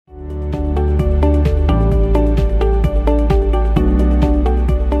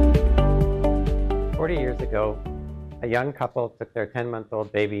A young couple took their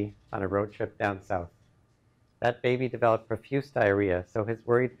 10-month-old baby on a road trip down south. That baby developed profuse diarrhea, so his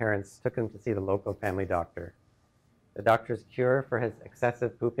worried parents took him to see the local family doctor. The doctor's cure for his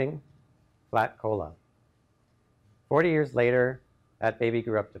excessive pooping? Flat cola. 40 years later, that baby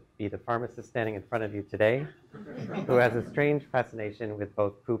grew up to be the pharmacist standing in front of you today, who has a strange fascination with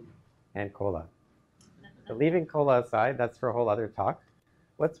both poop and cola. So leaving cola aside, that's for a whole other talk.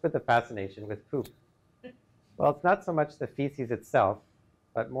 What's with the fascination with poop? Well, it's not so much the feces itself,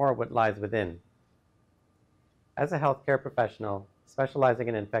 but more what lies within. As a healthcare professional specializing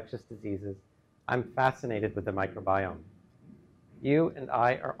in infectious diseases, I'm fascinated with the microbiome. You and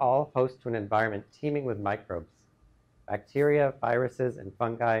I are all host to an environment teeming with microbes, bacteria, viruses, and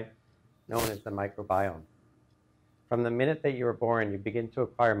fungi known as the microbiome. From the minute that you were born, you begin to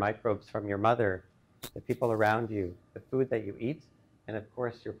acquire microbes from your mother, the people around you, the food that you eat, and of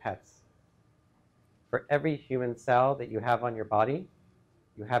course your pets. For every human cell that you have on your body,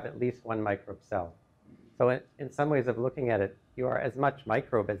 you have at least one microbe cell. So in some ways of looking at it, you are as much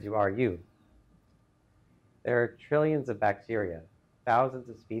microbe as you are you. There are trillions of bacteria, thousands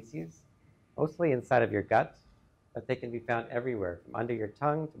of species, mostly inside of your gut, but they can be found everywhere, from under your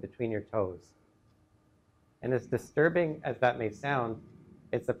tongue to between your toes. And as disturbing as that may sound,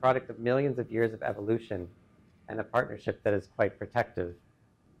 it's the product of millions of years of evolution and a partnership that is quite protective.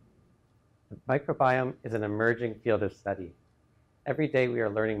 The microbiome is an emerging field of study. Every day we are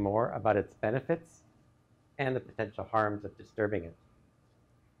learning more about its benefits and the potential harms of disturbing it.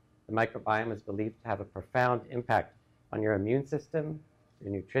 The microbiome is believed to have a profound impact on your immune system,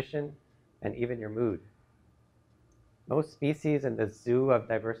 your nutrition, and even your mood. Most species in the zoo of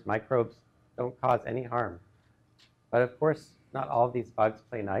diverse microbes don't cause any harm. But of course, not all of these bugs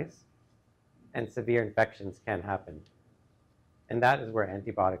play nice, and severe infections can happen. And that is where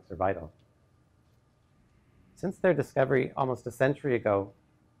antibiotics are vital. Since their discovery almost a century ago,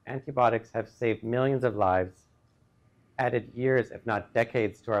 antibiotics have saved millions of lives, added years, if not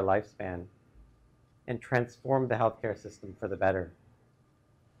decades, to our lifespan, and transformed the healthcare system for the better.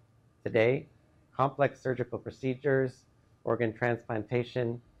 Today, complex surgical procedures, organ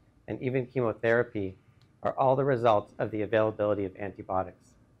transplantation, and even chemotherapy are all the results of the availability of antibiotics.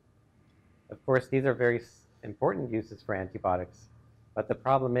 Of course, these are very important uses for antibiotics, but the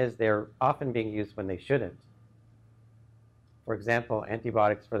problem is they're often being used when they shouldn't. For example,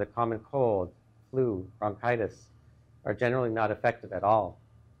 antibiotics for the common cold, flu, bronchitis are generally not effective at all.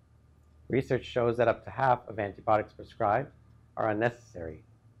 Research shows that up to half of antibiotics prescribed are unnecessary.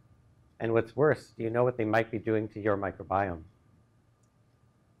 And what's worse, do you know what they might be doing to your microbiome?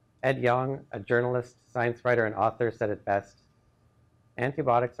 Ed Yong, a journalist, science writer, and author, said it best: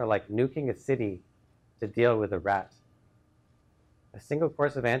 antibiotics are like nuking a city to deal with a rat. A single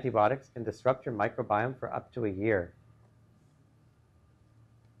course of antibiotics can disrupt your microbiome for up to a year.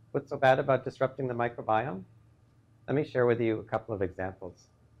 What's so bad about disrupting the microbiome? Let me share with you a couple of examples.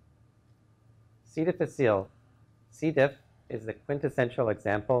 C. difficile. C. diff is the quintessential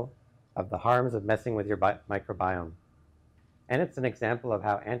example of the harms of messing with your microbiome. And it's an example of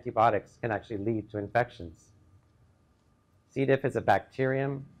how antibiotics can actually lead to infections. C. diff is a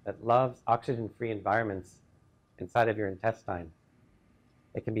bacterium that loves oxygen-free environments inside of your intestine.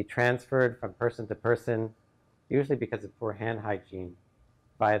 It can be transferred from person to person, usually because of poor hand hygiene,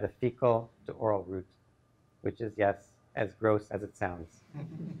 via the fecal to oral route, which is, yes, as gross as it sounds.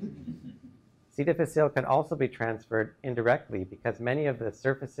 C. difficile can also be transferred indirectly because many of the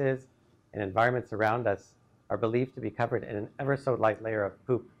surfaces and environments around us are believed to be covered in an ever so light layer of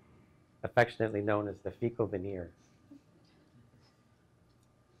poop, affectionately known as the fecal veneer.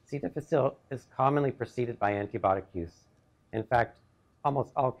 C. difficile is commonly preceded by antibiotic use. In fact,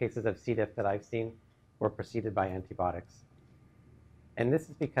 almost all cases of C. diff that I've seen were preceded by antibiotics. And this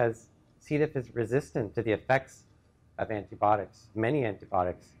is because C. diff is resistant to the effects of antibiotics, many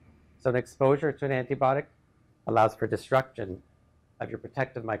antibiotics. So an exposure to an antibiotic allows for destruction of your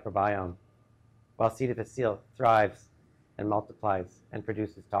protective microbiome, while C. difficile thrives and multiplies and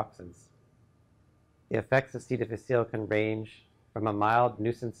produces toxins. The effects of C. difficile can range from a mild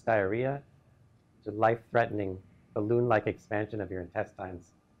nuisance diarrhea to life-threatening balloon-like expansion of your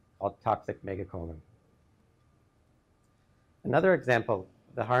intestines called toxic megacolon. Another example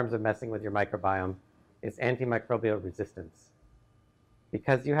of the harms of messing with your microbiome is antimicrobial resistance.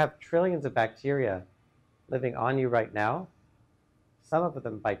 Because you have trillions of bacteria living on you right now, some of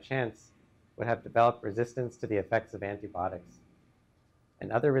them by chance would have developed resistance to the effects of antibiotics.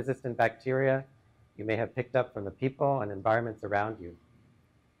 And other resistant bacteria you may have picked up from the people and environments around you.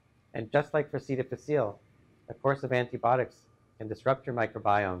 And just like for C. difficile, a course of antibiotics can disrupt your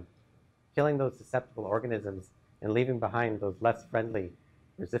microbiome, killing those susceptible organisms and leaving behind those less friendly,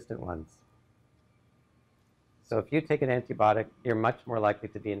 resistant ones. So if you take an antibiotic, you're much more likely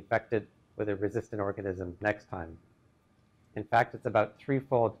to be infected with a resistant organism next time. In fact, it's about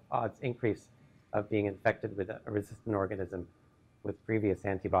threefold odds increase of being infected with a resistant organism with previous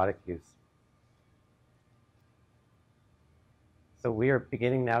antibiotic use. So we are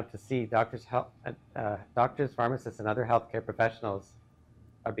beginning now to see doctors, pharmacists, and other healthcare professionals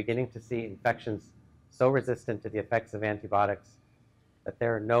are beginning to see infections so resistant to the effects of antibiotics that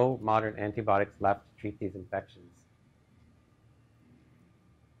there are no modern antibiotics left to treat these infections.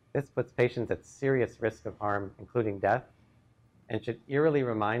 This puts patients at serious risk of harm, including death, and should eerily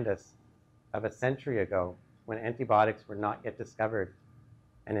remind us of a century ago when antibiotics were not yet discovered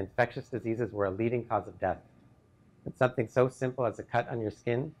and infectious diseases were a leading cause of death. And something so simple as a cut on your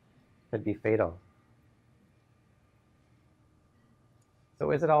skin could be fatal. So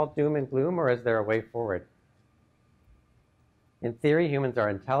is it all doom and gloom, or is there a way forward? In theory, humans are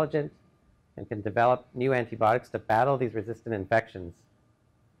intelligent and can develop new antibiotics to battle these resistant infections.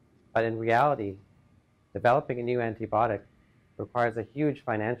 But in reality, developing a new antibiotic requires a huge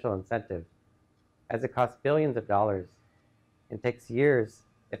financial incentive, as it costs billions of dollars and takes years,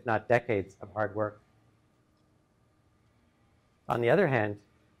 if not decades, of hard work. On the other hand,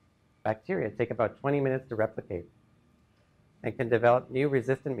 bacteria take about 20 minutes to replicate and can develop new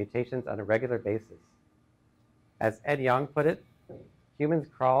resistant mutations on a regular basis. As Ed Yong put it, humans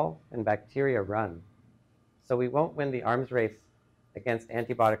crawl and bacteria run. So we won't win the arms race against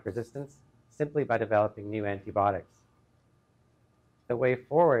antibiotic resistance simply by developing new antibiotics. The way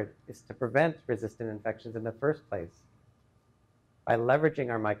forward is to prevent resistant infections in the first place by leveraging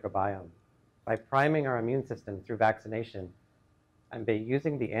our microbiome, by priming our immune system through vaccination, and by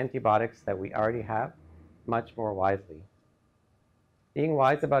using the antibiotics that we already have much more wisely. Being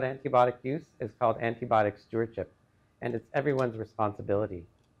wise about antibiotic use is called antibiotic stewardship, and it's everyone's responsibility.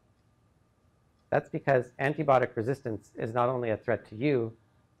 That's because antibiotic resistance is not only a threat to you,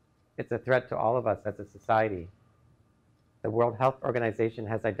 it's a threat to all of us as a society. The World Health Organization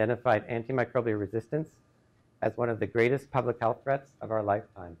has identified antimicrobial resistance as one of the greatest public health threats of our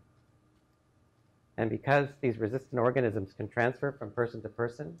lifetime. And because these resistant organisms can transfer from person to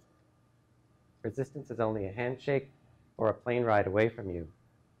person, resistance is only a handshake or a plane ride away from you.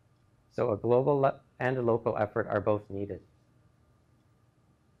 So a global and a local effort are both needed.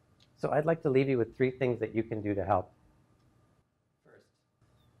 So I'd like to leave you with 3 things that you can do to help. First,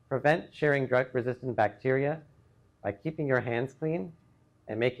 prevent sharing drug-resistant bacteria by keeping your hands clean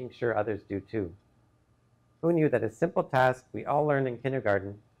and making sure others do too. Who knew that a simple task we all learned in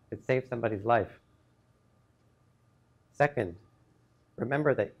kindergarten could save somebody's life? Second,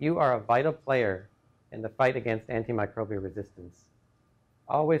 remember that you are a vital player in the fight against antimicrobial resistance.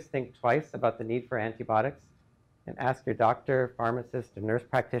 Always think twice about the need for antibiotics and ask your doctor, pharmacist, or nurse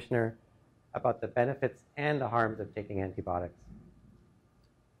practitioner about the benefits and the harms of taking antibiotics.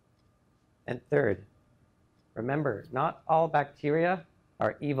 And third, remember, not all bacteria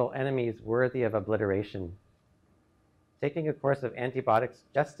are evil enemies worthy of obliteration. Taking a course of antibiotics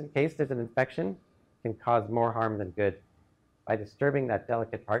just in case there's an infection can cause more harm than good by disturbing that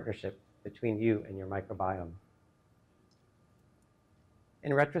delicate partnership between you and your microbiome.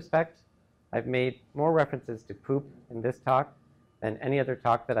 In retrospect, I've made more references to poop in this talk than any other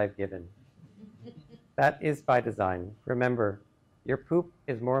talk that I've given. That is by design. Remember, your poop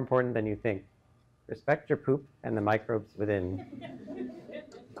is more important than you think. Respect your poop and the microbes within.